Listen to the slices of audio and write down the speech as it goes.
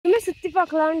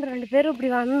பார்க்கலான்னு 2 பேரும் இப்படி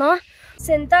வந்தோம்.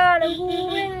 செந்தாழம்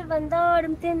பூவில்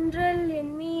வந்தாடும் தென்றல்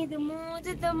என் மீது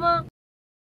மோதுதமா.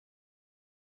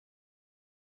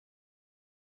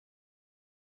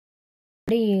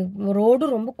 ரோடு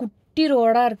ரொம்ப குட்டி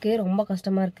ரோடா இருக்கு, ரொம்ப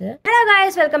கஷ்டமா இருக்கு. Hello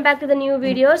guys, welcome back to the new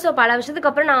video. So பல வருஷத்துக்கு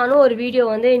அப்புறம் நானும் ஒரு வீடியோ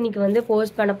வந்து இன்னைக்கு வந்து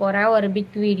போஸ்ட் பண்ண போறேன், ஒரு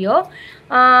பிக் வீடியோ.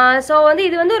 ஸோ வந்து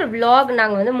இது வந்து ஒரு vlog.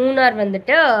 நாங்கள் வந்து மூணார்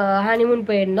வந்துட்டு ஹனிமூன்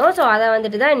போயிருந்தோம். ஸோ அதை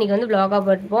வந்துட்டு தான் இன்னைக்கு வந்து vlog-ஆக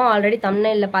போட்டுப்போம். ஆல்ரெடி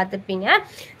தம்ப்நெயில்ல பார்த்துருப்பீங்க.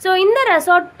 ஸோ இந்த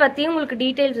ரெசார்ட் பற்றி உங்களுக்கு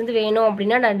டீட்டெயில்ஸ் வந்து வேணும்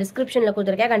அப்படின்னா நான் டிஸ்கிரிப்ஷனில்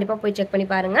கொடுத்துருக்கேன், கண்டிப்பாக போய் செக் பண்ணி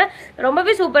பாருங்க.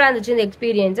 ரொம்பவே சூப்பராக இருந்துச்சு இந்த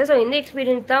எக்ஸ்பீரியன்ஸு. ஸோ இந்த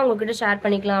எக்ஸ்பீரியன்ஸ் தான் உங்ககிட்ட ஷேர்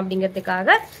பண்ணிக்கலாம்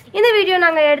அப்படிங்கிறதுக்காக இந்த வீடியோ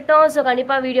நாங்கள் எடுத்தோம். ஸோ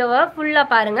கண்டிப்பாக வீடியோவை ஃபுல்லாக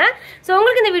பாருங்க. ஸோ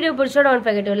உங்களுக்கு இந்த வீடியோ பிடிச்சா don't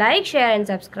forget to like, share and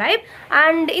subscribe.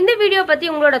 And இந்த வீடியோ பற்றி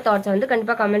உங்களோட தாட்ஸ் வந்து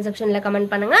கண்டிப்பாக கமெண்ட் செக்ஷனில் கமெண்ட்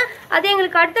பண்ணுங்க. அது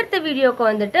எங்களுக்கு அடுத்தடுத்த வீடியோக்கு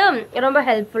வந்துட்டு ரொம்ப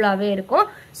ஹெல்ப்ஃபுல்லாகவே இருக்கும்.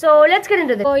 So let's get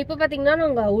into this. இப்போ பார்த்தீங்கன்னா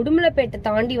நாங்கள் உடுமலைப்பேட்டை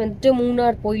தாண்டி வந்துட்டு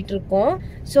மூணார் போயிட்டு இருக்கோம்.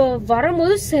 ஸோ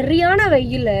வரும்போது சரியான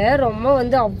வெயில், ரொம்ப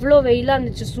வந்து அவ்வளோ வெயிலாக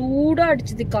இருந்துச்சு, சூடாக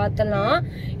அடிச்சது காத்தெல்லாம்.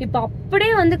 இப்போ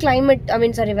அப்படியே வந்து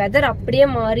கிளைமேட் வெதர் அப்படியே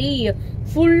மாறி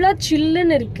ஃபுல்லாக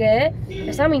சில்லுன்னு இருக்கு.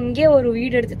 பேசாம இங்கே ஒரு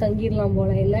வீடு எடுத்து தங்கிடலாம்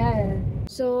போல இல்ல.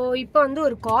 ஸோ இப்போ வந்து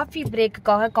ஒரு காஃபி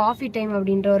பிரேக்குக்காக காஃபி டைம்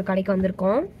அப்படின்ற ஒரு கடைக்கு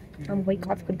வந்திருக்கோம். நம்ம போய்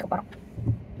காஃபி குடிக்க போகிறோம்.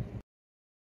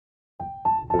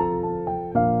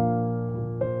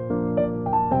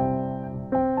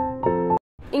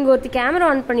 இங்கே ஒருத்தி கேமரா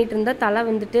ஆன் பண்ணிட்டு இருந்தா, தலை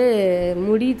வந்துட்டு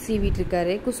முடி சீவிட்டு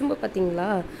இருக்காரு, குசும்பு பார்த்தீங்களா.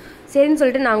 சரின்னு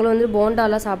சொல்லிட்டு நாங்களும் வந்து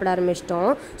போண்டாலாம் சாப்பிட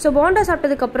ஆரம்பிச்சிட்டோம். ஸோ போண்டா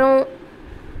சாப்பிட்டதுக்கப்புறம்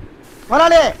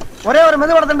ஒரே ஒரு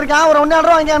மெதுவடை இருக்கான், ஒரு 1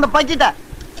 ரூபா வாங்கி அந்த பாக்கெட்டை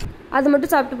அது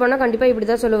மட்டும் சாப்பிட்டு போனால் கண்டிப்பாக இப்படி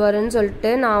தான் சொல்லுவாருன்னு சொல்லிட்டு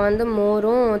நான் வந்து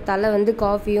மோரும் தலை வந்து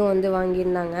காஃபியும் வந்து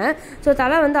வாங்கியிருந்தாங்க. ஸோ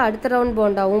தலை வந்து அடுத்த ரவுண்ட்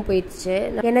போண்டாவும் போயிடுச்சு.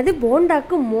 என்னது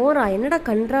போண்டாக்கு மோரா, என்னடா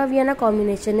கன்றாவியான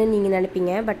காம்பினேஷன்னு நீங்கள்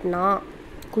நினைப்பீங்க, பட் நான்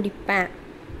குடிப்பேன்.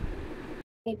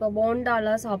 இப்போ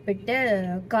போண்டாலாம் சாப்பிட்டு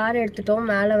கார் எடுத்துட்டோம்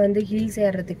மேலே வந்து ஹில்ஸ்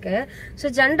ஏறுறதுக்கு. ஸோ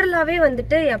ஜென்ரலாகவே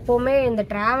வந்துட்டு எப்போவுமே இந்த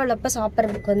ட்ராவல் அப்போ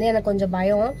சாப்பிட்றதுக்கு வந்து எனக்கு கொஞ்சம்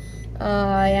பயம்.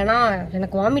 ஏன்னா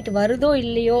எனக்கு வாமிட் வருதோ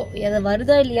இல்லையோ, எதை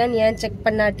வருதா இல்லையான்னு ஏன் செக்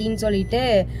பண்ணாட்டின்னு சொல்லிட்டு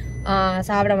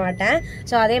சாப்பிட மாட்டேன்.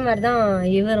 ஸோ அதே மாதிரி தான்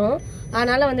இவரும்.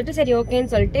 அதனால் வந்துட்டு சரி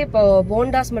ஓகேன்னு சொல்லிட்டு இப்போ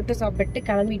போண்டாஸ் மட்டும் சாப்பிட்டு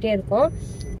கிளம்பிட்டே இருக்கோம்.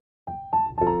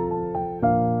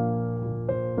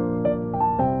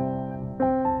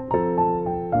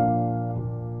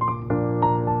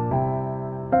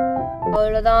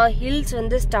 அவ்வளோதான், ஹில்ஸ்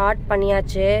வந்து ஸ்டார்ட்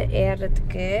பண்ணியாச்சு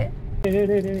ஏறுறதுக்கு.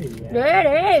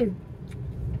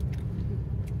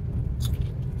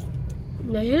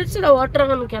 இந்த ஹில்ஸில்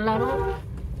ஓட்டுறவங்களுக்கு எல்லாரும்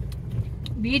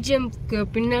பிஜிஎம்க்கு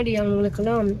பின்னாடி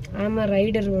அவங்களுக்கெல்லாம் ஆமா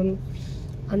ரைடர்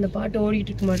அந்த பாட்டு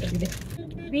ஓடிட்டு இருக்க மாட்டேங்குது.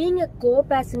 Being a go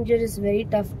passenger is very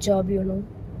tough job.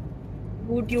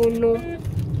 ஊட்டி ஒன்றும்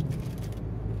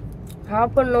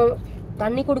சாப்பிடணும்,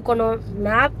 தண்ணி கொடுக்கணும்,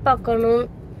 மேப் பார்க்கணும்,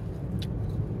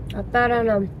 அப்புறம்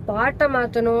நான் பாட்டை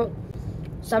மாற்றணும்.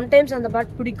 சம்டைம்ஸ் அந்த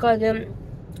பாட்டு பிடிக்காது,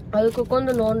 அதுக்கு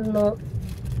உட்காந்து நோண்டணும்.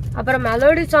 அப்புறம்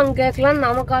மெலோடி சாங் கேட்கலாம்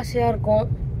நமக்கு ஆசையாக இருக்கும்.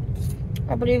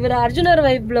 அப்புறம் இவர் அர்ஜுனர்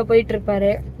வைப்பில் போயிட்டு இருப்பாரு,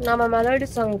 நம்ம மெலோடி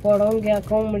சாங் போடவும்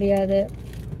கேட்கவும் முடியாது,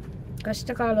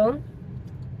 கஷ்டகாலம்.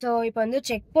 ஸோ இப்போ வந்து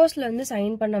செக் போஸ்ட்டில் வந்து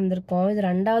சைன் பண்ண வந்திருக்கோம். இது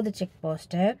 2வது செக்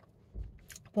போஸ்ட்டு.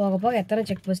 போக போக எத்தனை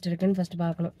செக் போஸ்ட் இருக்குன்னு ஃபஸ்ட்டு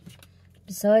பார்க்கணும்.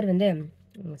 சார் வந்து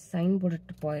சைன்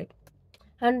போட்டுட்டு போய்.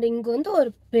 அண்ட் இங்கே வந்து ஒரு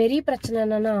பெரிய பிரச்சனை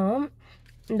என்னென்னா,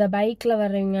 இந்த பைக்கில்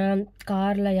வர்றவங்க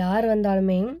காரில் யார்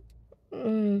வந்தாலுமே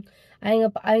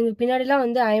அவங்க பின்னாடிலாம்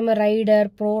வந்து I'm a rider,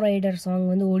 bro rider song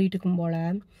வந்து ஓடிட்டு இருக்கும் போல்.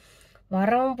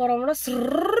 வரவங்க போகிறவங்கன்னா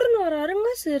சிறுன்னு வராருங்க,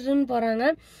 சிறுன்னு போகிறாங்க.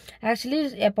 ஆக்சுவலி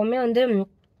எப்போவுமே வந்து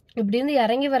இப்படி இருந்து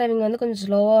இறங்கி வரவங்க வந்து கொஞ்சம்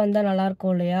ஸ்லோவாக வந்தால்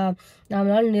நல்லாயிருக்கும் இல்லையா.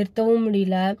 நம்மளால நிறுத்தவும்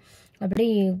முடியல. அப்படி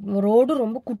ரோடு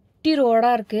ரொம்ப குட்டி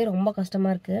ரோடாக இருக்குது, ரொம்ப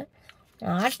கஷ்டமாக இருக்குது.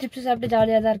 நான் டிப்ஸ் சாப்பிட்டு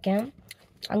ஜாலியாக தான் இருக்கேன்.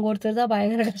 அங்கே ஒருத்தர் தான்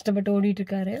பயங்கர கஷ்டப்பட்டு ஓடிட்டு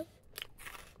இருக்காரு.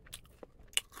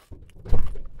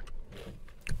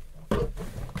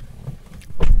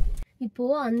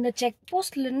 இப்போது அந்த செக்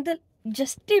போஸ்ட்லேருந்து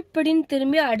ஜஸ்ட் இப்படின்னு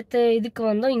திரும்பி அடுத்த இதுக்கு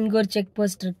வந்தோம். இங்கே ஒரு செக்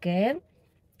போஸ்ட் இருக்கு,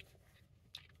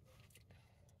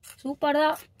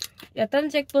 சூப்பராக. எத்தனை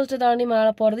செக் போஸ்ட்டு தாண்டி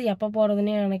மேலே போகிறது, எப்போ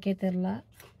போகிறதுன்னே எனக்கே தெரில.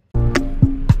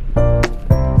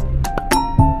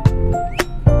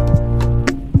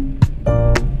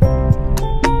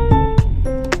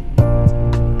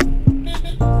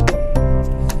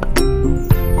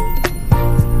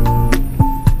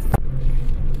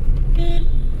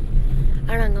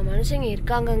 மனுஷங்க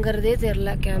இருக்காங்கங்கிறதே தெரில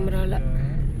கேமரால.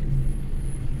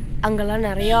 அங்கெல்லாம்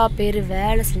நிறையா பேர்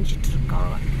வேலை செஞ்சுட்டு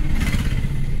இருக்காங்க.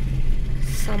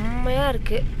 செம்மையா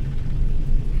இருக்கு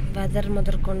வெதர்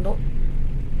முதற்கொண்டும்.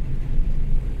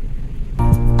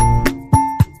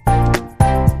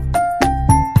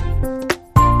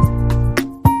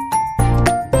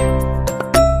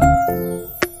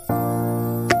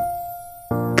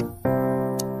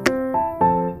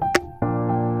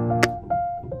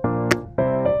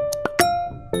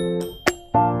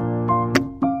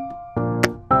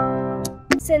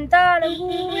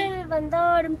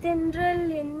 ஆடும் தென்றல்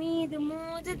என் மீது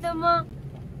மோதுதமா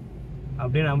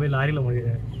அப்படியே நான் போய் லாரியில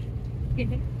முடிக்கிறேன்.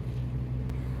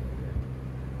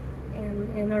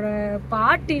 என்னோட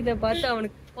பாட்டு இதை பார்த்து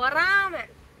அவனுக்கு பொறாம.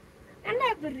 என்ன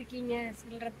எப்படி இருக்கீங்க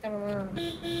சொல்றதமா?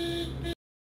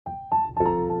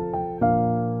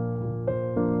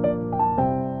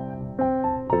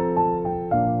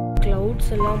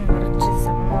 கிளவுட்ஸ் எல்லாம் மறைச்சு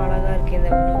செம்ம அழகா இருக்கு.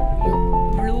 இந்த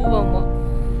ப்ளூ ஆமா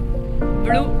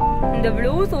ப்ளூ, இந்த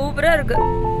ப்ளூ சூப்பரா இருக்கு.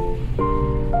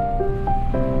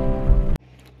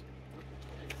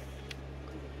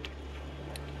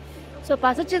 ஸோ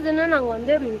பசிச்சதுன்னா நாங்கள்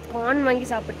வந்து கார்ன் வாங்கி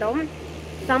சாப்பிட்டோம்.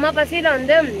 செம்ம பசியில்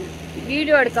வந்து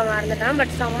வீடியோ எடுக்க மறந்துட்டேன்.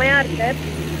 பட் செம்மையாக இருக்கு.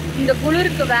 இந்த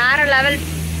குளிருக்கு வேற லெவல்.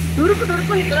 துருக்கு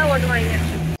துருக்குலாம் ஓடுவாங்க.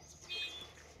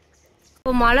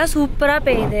 இப்போ மழை சூப்பராக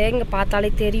பெய்யுது. இங்கே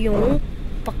பார்த்தாலே தெரியும்,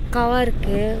 பக்காவாக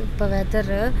இருக்குது. இப்போ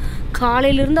வெதரு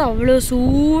காலையிலேருந்து அவ்வளோ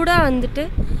சூடாக வந்துட்டு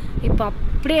இப்போ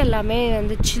அப்படியே எல்லாமே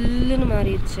வந்து சில்லுன்னு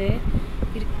மாறிடுச்சு.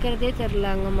 இருக்கிறதே தெரில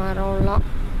அங்கே மரம்லாம்.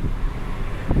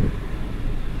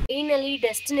 ஃபைனலி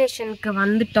டெஸ்டினேஷனுக்கு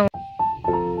வந்துட்டோம்.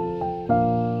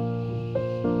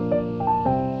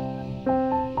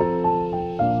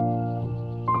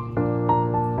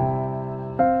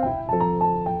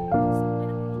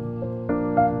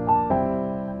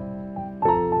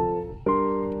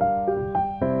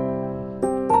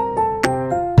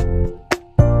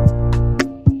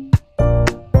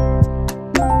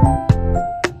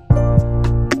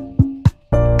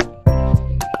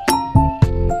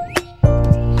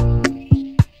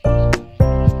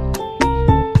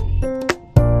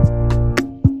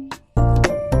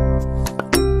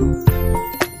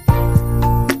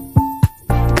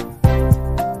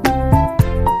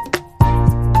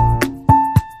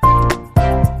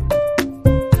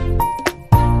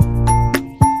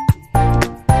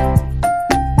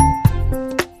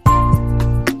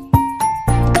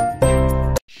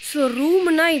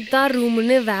 இதுதான்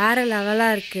ரூம்னு வேற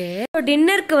லெவலாக இருக்குது.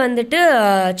 டின்னருக்கு வந்துட்டு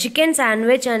chicken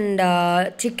sandwich and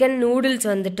chicken noodles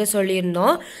வந்துட்டு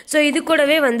சொல்லியிருந்தோம். ஸோ இது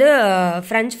கூடவே வந்து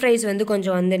ஃப்ரெஞ்ச் ஃப்ரைஸ் வந்து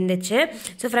கொஞ்சம் வந்துருந்துச்சு.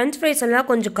 ஸோ ஃப்ரெஞ்ச் ஃப்ரைஸ் எல்லாம்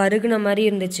கொஞ்சம் கருகுன மாதிரி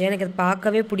இருந்துச்சு. எனக்கு அது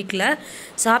பார்க்கவே பிடிக்கல.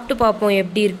 சாப்பிட்டு பார்ப்போம்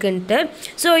எப்படி இருக்குன்ட்டு.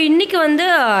 ஸோ இன்றைக்கி வந்து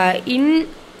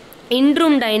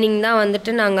இன்ரூம் டைனிங் தான்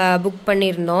வந்துட்டு நாங்கள் புக்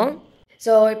பண்ணியிருந்தோம்.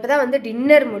 ஸோ இப்போ தான் வந்து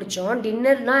டின்னர் முடித்தோம்.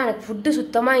 டின்னர்னால் எனக்கு ஃபுட்டு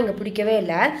சுத்தமாக இங்கே பிடிக்கவே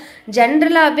இல்லை.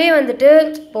 ஜென்ரலாகவே வந்துட்டு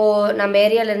இப்போது நம்ம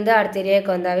ஏரியாவிலேருந்து அடுத்த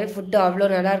ஏரியாவுக்கு வந்தாவே ஃபுட்டு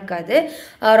அவ்வளோ நல்லா இருக்காது.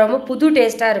 ரொம்ப புது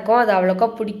டேஸ்ட்டாக இருக்கும். அது அவ்வளோக்கா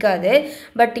பிடிக்காது.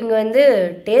 பட் இங்கே வந்து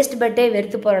டேஸ்ட் பட்டே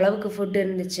வெறுத்து போகிற அளவுக்கு ஃபுட்டு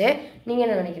இருந்துச்சு. நீங்கள்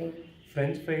என்ன நினைக்கிறீங்க?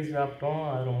 ஃப்ரெஞ்ச் ஃப்ரைஸ் சாப்பிட்டோம்,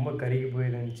 அது ரொம்ப கருகி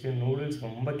போயிருந்துச்சு. நூடுல்ஸ்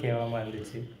ரொம்ப கேவலமாக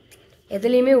இருந்துச்சு.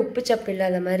 எதுலேயுமே உப்பு சப்பு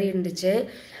இல்லாத மாதிரி இருந்துச்சு.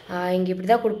 இங்கே இப்படி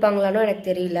தான் கொடுப்பாங்களானோ எனக்கு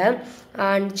தெரியல.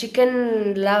 அண்ட்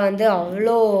சிக்கன்லாம் வந்து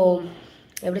அவ்வளோ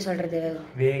எப்படி சொல்கிறது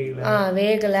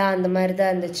வேகலை அந்த மாதிரி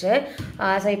தான் இருந்துச்சு.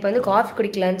 ஸோ இப்போ வந்து காஃபி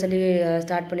குடிக்கலான்னு சொல்லி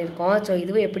ஸ்டார்ட் பண்ணியிருக்கோம். ஸோ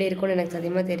இதுவும் எப்படி இருக்கும்னு எனக்கு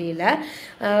சத்தியமாக தெரியல.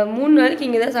 3 நாளைக்கு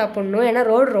இங்கே தான் சாப்பிட்ணும். ஏன்னா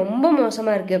ரோடு ரொம்ப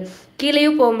மோசமாக இருக்குது.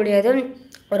 கீழேயும் போக முடியாது.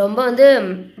 ரொம்ப வந்து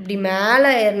இப்படி மேலே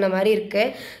ஏறின மாதிரி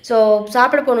இருக்குது. ஸோ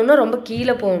சாப்பிட போகணுன்னா ரொம்ப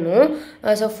கீழே போகணும்.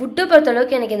 ஸோ ஃபுட்டை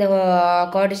பொறுத்தளவுக்கு எனக்கு இந்த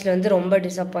காட்டேஜில் வந்து ரொம்ப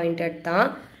டிஸப்பாயிண்டட் தான்.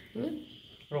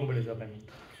 ரொம்ப டிஸப்பாயின்ட்.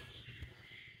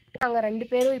 நாங்கள் 2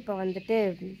 பேரும் இப்போ வந்துட்டு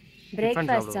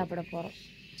பிரேக்ஃபாஸ்ட் சாப்பிட போகிறோம்.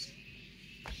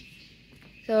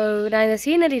 ஸோ நான் இந்த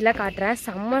சீனரியில் காட்டுறேன்.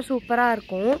 செம்ம சூப்பராக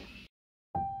இருக்கும்.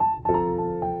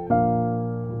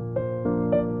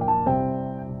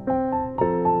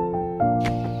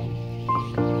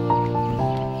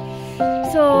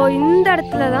 ஸோ இந்த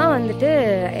இடத்துல தான் வந்துட்டு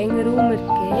எங்கள் ரூம்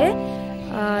இருக்குது.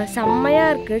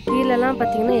 செம்மையாக இருக்குது. கீழெல்லாம்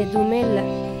பார்த்தீங்கன்னா எதுவுமே இல்லை.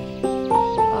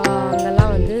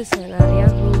 அங்கெல்லாம் வந்து நிறையா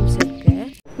ரூம்ஸ் இருக்குது.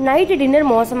 நைட்டு டின்னர்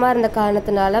மோசமாக இருந்த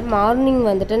காரணத்தினால மார்னிங்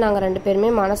வந்துட்டு நாங்கள் 2 பேருமே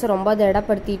மனசை ரொம்ப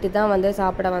திடப்படுத்திட்டு தான் வந்து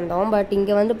சாப்பிட வந்தோம். பட்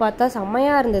இங்கே வந்து பார்த்தா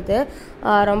செம்மையாக இருந்தது.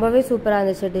 ரொம்பவே சூப்பராக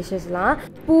இருந்துச்சு டிஷ்ஷஸ்லாம்.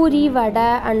 பூரி, வடை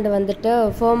அண்டு வந்துட்டு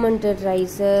ஃபர்மெண்டட்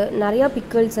ரைஸு, நிறையா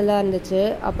பிக்கிள்ஸ் எல்லாம் இருந்துச்சு.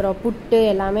 அப்புறம் புட்டு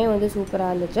எல்லாமே வந்து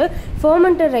சூப்பராக இருந்துச்சு.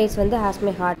 ஃபர்மெண்டட் ரைஸ் வந்து ஹேஸ்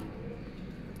மை ஹார்ட்.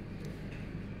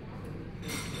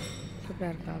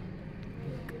 சூப்பராக இருக்கா?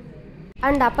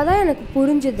 அண்ட் அப்போ தான் எனக்கு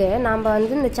புரிஞ்சுது, நம்ம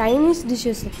வந்து இந்த சைனீஸ்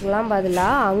டிஷ்ஷஸ்லாம்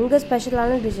பதிலாக அங்கே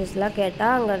ஸ்பெஷலான டிஷ்ஷஸ்லாம்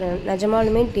கேட்டால் அங்கே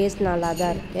நிஜமாலுமே டேஸ்ட் நல்லா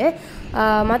தான் இருக்குது.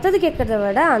 மற்றது கேட்குறத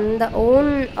விட அந்த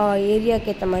ஓன்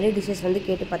ஏரியாவுக்கு ஏற்ற மாதிரி டிஷ்ஷஸ் வந்து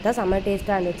கேட்டு பார்த்தா செம்ம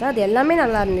டேஸ்ட்டாக இருந்துச்சு. அது எல்லாமே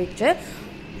நல்லா இருந்துச்சு.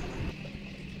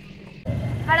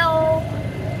 ஹலோ,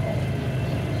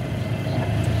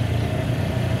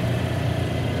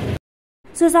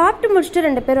 ஸோ சாப்பிட்டு முடிச்சுட்டு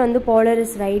 2 பேர் வந்து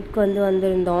போலரிஸ் ரைட்க்கு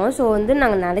வந்திருந்தோம். ஸோ வந்து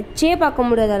நாங்கள் நினச்சே பார்க்க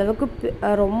முடியாத அளவுக்கு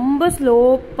ரொம்ப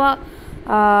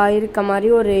ஸ்லோப்பாக இருக்க மாதிரி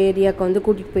ஒரு ஏரியாவுக்கு வந்து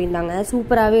கூட்டிகிட்டு போயிருந்தாங்க.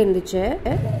 சூப்பராகவே இருந்துச்சு.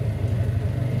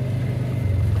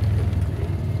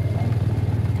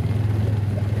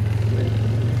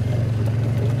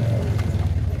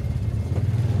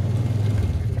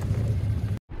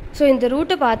 ஸோ இந்த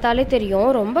ரூட்டை பார்த்தாலே தெரியும்,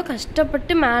 ரொம்ப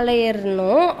கஷ்டப்பட்டு மேலே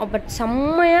ஏறணும். பட்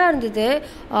செம்மையாக இருந்தது.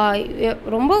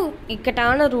 ரொம்ப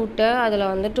இக்கட்டான ரூட்டு, அதில்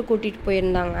வந்துட்டு கூட்டிகிட்டு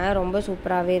போயிருந்தாங்க. ரொம்ப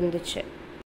சூப்பராகவே இருந்துச்சு.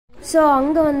 ஸோ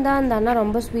அங்கே வந்தால் அந்த அண்ணா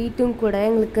ரொம்ப ஸ்வீட்டும் கூட.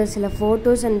 எங்களுக்கு சில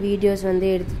ஃபோட்டோஸ் அண்ட் வீடியோஸ் வந்து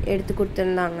எடுத்து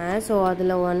கொடுத்துருந்தாங்க. ஸோ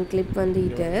அதில் ஒன் கிளிப் வந்து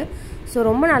இது. ஸோ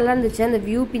ரொம்ப நல்லா இருந்துச்சு. அந்த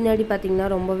வியூ பின்னாடி பார்த்திங்கன்னா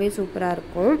ரொம்பவே சூப்பராக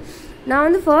இருக்கும். நான்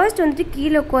வந்து ஃபர்ஸ்ட் வந்துட்டு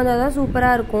கீழே உட்காந்தா தான்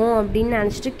சூப்பராக இருக்கும் அப்படின்னு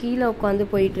நினச்சிட்டு கீழே உட்காந்து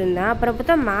போயிட்டு இருந்தேன். அப்புறம்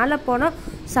பார்த்தா மேலே போனால்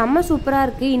செம்ம சூப்பராக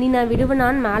இருக்குது. இனி நான்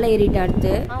விடுவேனான்னு மேலே ஏறிட்டு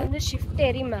அடுத்து நான் வந்து ஷிஃப்ட்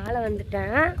ஏறி மேலே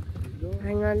வந்துட்டேன்.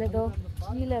 அங்கே வந்து ஏதோ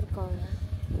கீழே இருக்காங்க.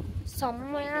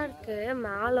 செம்மையாக இருக்குது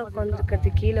மேலே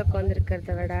உட்காந்துருக்கிறது கீழே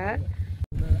உட்காந்துருக்கிறத விட.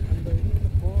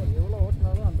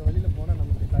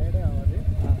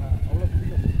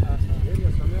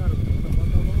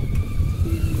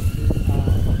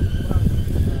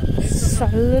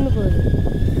 சல்லுன்னு போகுது.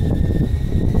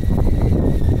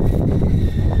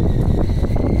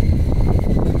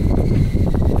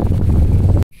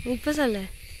 இப்போ சொல்லு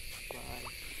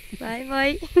பாய்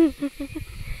பாய்.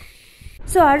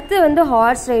 ஸோ அடுத்து வந்து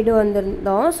ஹார்ஸ் ரைடு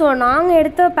வந்திருந்தோம். ஸோ நாங்கள்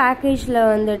எடுத்த பேக்கேஜில்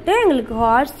வந்துட்டு எங்களுக்கு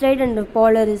ஹார்ஸ் ரைடு அண்ட்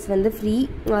போலரிஸ் வந்து ஃப்ரீ.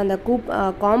 அந்த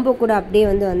காம்போ கூட அப்படியே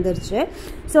வந்து வந்துருச்சு.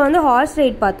 ஸோ வந்து ஹார்ஸ்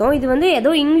ரைட் பார்த்தோம். இது வந்து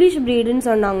ஏதோ இங்கிலீஷ் ப்ரீடுன்னு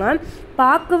சொன்னாங்க.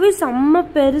 பார்க்கவே செம்ம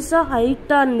பெருசாக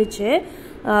ஹைட்டாக இருந்துச்சு.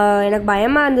 எனக்கு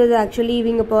பயமாக இருந்தது ஆக்சுவலி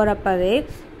இவங்க போகிறப்பவே.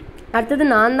 அடுத்தது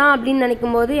நான் தான் அப்படின்னு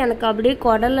நினைக்கும் போது எனக்கு அப்படியே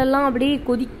குடலெல்லாம் அப்படியே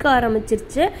கொதிக்க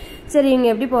ஆரம்பிச்சிருச்சு. சரி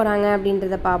இவங்க எப்படி போகிறாங்க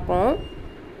அப்படின்றத பார்ப்போம்.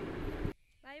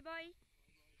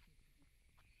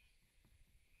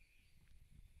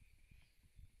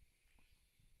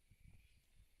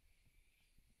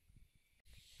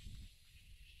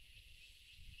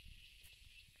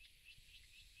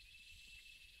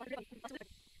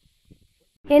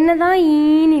 என்னதான்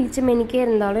ஈன்னு இழிச்சமெனிக்கே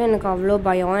இருந்தாலும் எனக்கு அவ்வளோ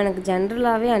பயம். எனக்கு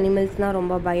ஜென்ரலாகவே அனிமல்ஸ்னால்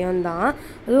ரொம்ப பயம்தான்.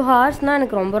 அதுவும் ஹார்ஸ்னால்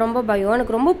எனக்கு ரொம்ப ரொம்ப பயம்.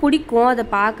 எனக்கு ரொம்ப பிடிக்கும் அதை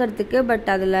பார்க்குறதுக்கு. பட்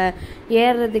அதில்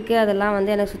ஏறுறதுக்கு அதெல்லாம்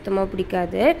வந்து எனக்கு சுத்தமாக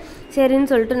பிடிக்காது.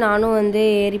 சரின்னு சொல்லிட்டு நானும் வந்து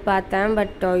ஏறி பார்த்தேன்.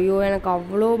 பட் ஐயோ எனக்கு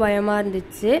அவ்வளோ பயமாக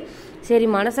இருந்துச்சு. சரி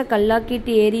மனசை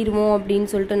கல்லாக்கிட்டு ஏறிடுவோம்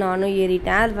அப்படின்னு சொல்லிட்டு நானும்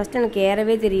ஏறிட்டேன். அது ஃபஸ்ட்டு எனக்கு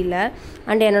ஏறவே தெரியல.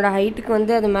 அண்ட் என்னோடய ஹைட்டுக்கு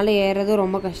வந்து அது மேலே ஏறுறதும்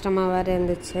ரொம்ப கஷ்டமாக வேறு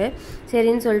இருந்துச்சு.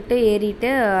 சரின்னு சொல்லிட்டு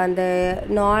ஏறிட்டு அந்த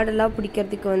நாடெல்லாம்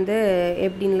பிடிக்கிறதுக்கு வந்து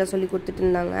எப்படின்லாம் சொல்லி கொடுத்துட்டு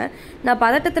இருந்தாங்க. நான்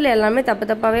பதட்டத்தில் எல்லாமே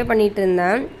தப்பாகவே பண்ணிகிட்டு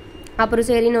இருந்தேன். அப்புறம்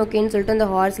சரின்னு ஓகேன்னு சொல்லிட்டு அந்த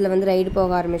ஹார்ஸில் வந்து ரைடு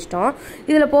போக ஆரம்பிச்சிட்டோம்.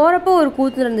 இதில் போகிறப்போ ஒரு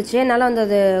கூத்து இருந்துச்சு. என்னால் வந்து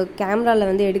அது கேமராவில்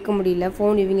வந்து எடுக்க முடியல,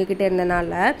 ஃபோன் இவங்கக்கிட்ட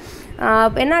இருந்தனால.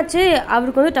 என்னாச்சு,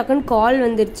 அவருக்கு வந்து டக்குன்னு கால்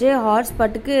வந்துருச்சு. ஹார்ஸ்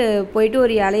பாட்டுக்கு போயிட்டு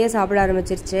ஒரு இலையை சாப்பிட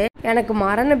ஆரம்பிச்சிருச்சு. எனக்கு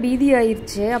மரண பீதி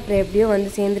ஆயிடுச்சு. அப்புறம் எப்படியோ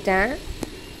வந்து சேர்ந்துட்டேன்.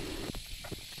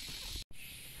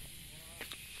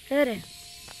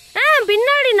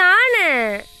 பின்னாடி நானு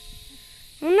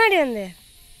முன்னாடி வந்தேன்.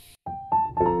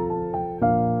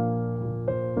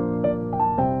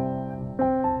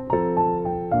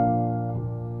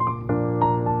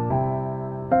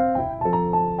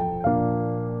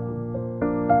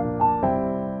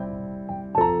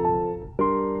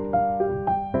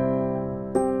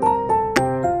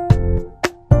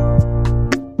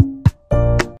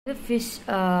 ஃபிஷ்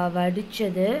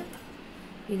வடித்தது,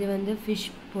 இது வந்து ஃபிஷ்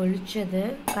பொழிச்சது.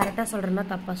 கரெக்டாக சொல்கிறேன்னா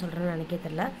தப்பாக சொல்கிறேன்னு நினைக்க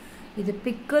தெரியல. இது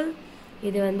பிக்கிள்,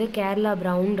 இது வந்து கேரளா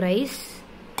ப்ரௌன் ரைஸ்.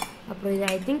 அப்புறம் இது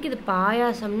ஐ திங்க் இது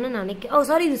பாயாசம்னு நினைக்க,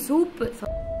 சாரி இது சூப்பு,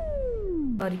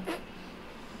 சாரி.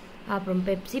 அப்புறம்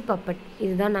பெப்சி பப்பட்.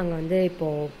 இதுதான் நாங்கள் வந்து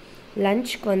இப்போது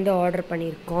லஞ்சுக்கு வந்து ஆர்டர்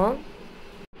பண்ணியிருக்கோம்.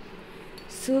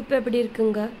 சூப் எப்படி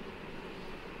இருக்குங்க?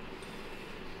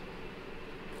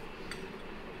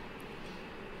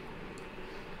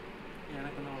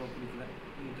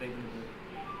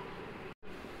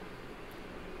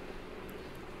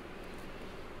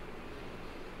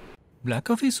 பிளாக்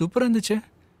காஃபி சூப்பராக இருந்துச்சு.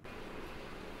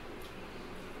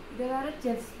 இது வேற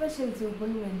செஃப் ஸ்பெஷல்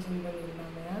சூப்புன்னு மென்ஷன்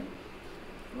பண்ணியிருந்தாங்க.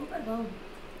 சூப்பர் தான்.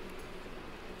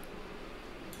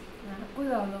 எனக்கும்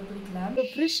இது அவ்வளோ பிடிக்கல.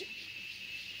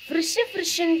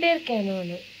 ஃப்ரிஷ்ஷுன்ட்டே இருக்கேன்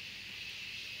நான்.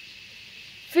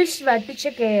 ஃபிஷ்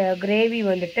வட்டிச்ச கிரேவி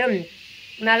வந்துட்டு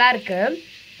நல்லாயிருக்கு.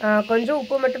 கொஞ்சம்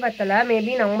உப்பு மட்டும் பத்தலை.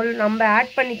 மேபி நம்ம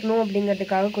ஆட் பண்ணிக்கணும்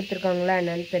அப்படிங்கிறதுக்காக கொடுத்துருக்காங்களா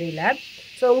என்னன்னு தெரியல.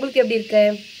 ஸோ உங்களுக்கு எப்படி இருக்கு?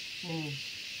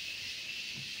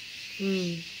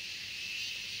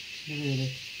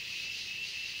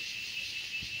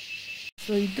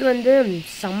 ஸோ இது வந்து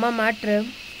செம்ம மேட்ரு.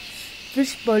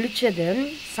 ஃபிஷ் பொழிச்சது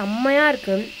செம்மையாக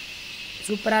இருக்குது,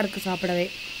 சூப்பராக இருக்குது சாப்பிடவே.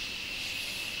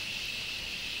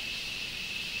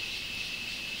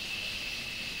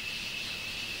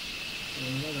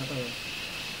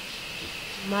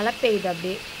 மழை பெய்யுது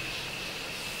அப்படியே.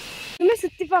 இன்னும்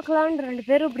சுற்றி பார்க்கலான்னு 2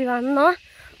 பேரும் இப்படி வந்தோம்.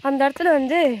 அந்த இடத்துல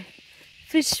வந்து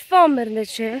ஃபிஷ் ஃபார்ம்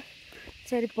இருந்துச்சு.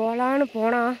 சரி போகலான்னு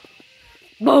போனால்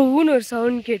பவுன்னு ஒரு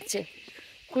சவுண்ட் கேட்டுச்சு.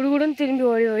 குடுகுடுன்னு திரும்பி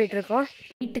ஓடிட்டு இருக்கோம்.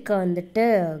 வீட்டுக்கு வந்துட்டு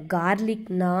கார்லிக்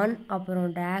நான், அப்புறம்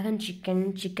டிராகன்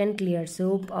சிக்கன் கிளியர்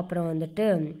சூப், அப்புறம் வந்துட்டு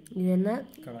இது என்ன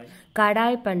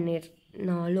கடாய் பன்னீர்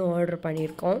 4 ஆர்டர்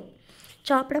பண்ணியிருக்கோம்.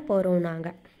 சாப்பிட போகிறோம்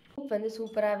நாங்கள். சூப் வந்து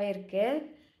சூப்பராகவே இருக்குது.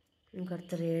 எனக்கு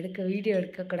ஒருத்தர் வீடியோ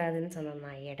எடுக்கக்கூடாதுன்னு சொன்னோம்,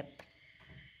 நான் எடுப்பேன்.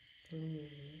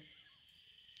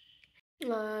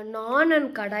 நான்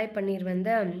அண்ட் கடாய் பன்னீர்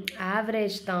வந்து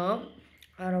ஆவரேஜ் தான்,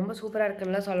 ரொம்ப சூப்பராக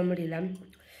இருக்குன்னுலாம் சொல்ல முடியல.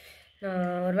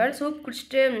 ஒரு வேளை சூப்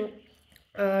குடிச்சிட்டு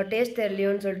டேஸ்ட்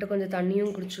தெரியலையோன்னு சொல்லிட்டு கொஞ்சம்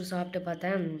தண்ணியும் குடிச்சு சாப்பிட்டு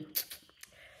பார்த்தேன்.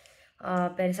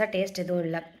 பெருசாக டேஸ்ட் எதுவும்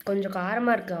இல்லை, கொஞ்சம்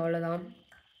காரமாக இருக்குது அவ்வளோதான்.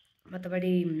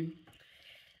 மற்றபடி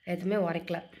எதுவுமே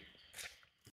உரைக்கல.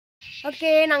 ஓகே,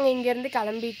 நாங்கள் இங்கேருந்து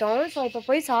கிளம்பிட்டோம். ஸோ இப்போ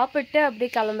போய் சாப்பிட்டு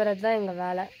அப்படியே கிளம்புறது தான் எங்கள்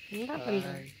வேலை. என்ன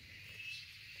பண்ணுறேன்,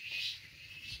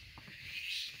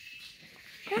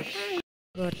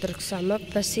 ஒருத்தருக்கு செம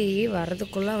பசி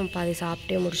வர்றதுக்குள்ளே அவன் பாதி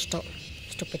சாப்பிட்டே முடிச்சிட்டோம்.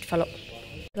 Stupid fellow.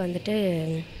 வந்துட்டு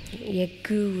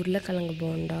எக்கு, உருளைக்கிழங்கு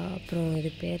போண்டா, அப்புறம்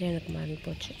இது பேர் எனக்கு மறந்து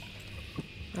போச்சு,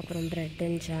 அப்புறம் பிரெட்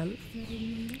அண்ட் ஜாம்,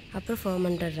 அப்புறம்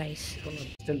fermented rice.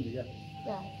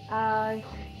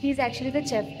 He's actually the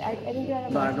chef. I think you are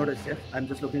No, I'm not a chef. I'm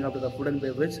just looking after the food and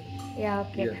beverage. Yeah,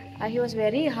 okay. Yeah. He was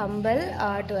very humble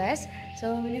to us. So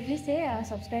will you please say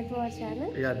subscribe to our channel?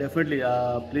 Yeah, definitely.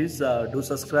 Please do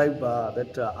subscribe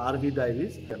that RV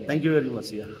Diaries. Thank you very much.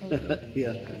 Yeah.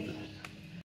 Yeah.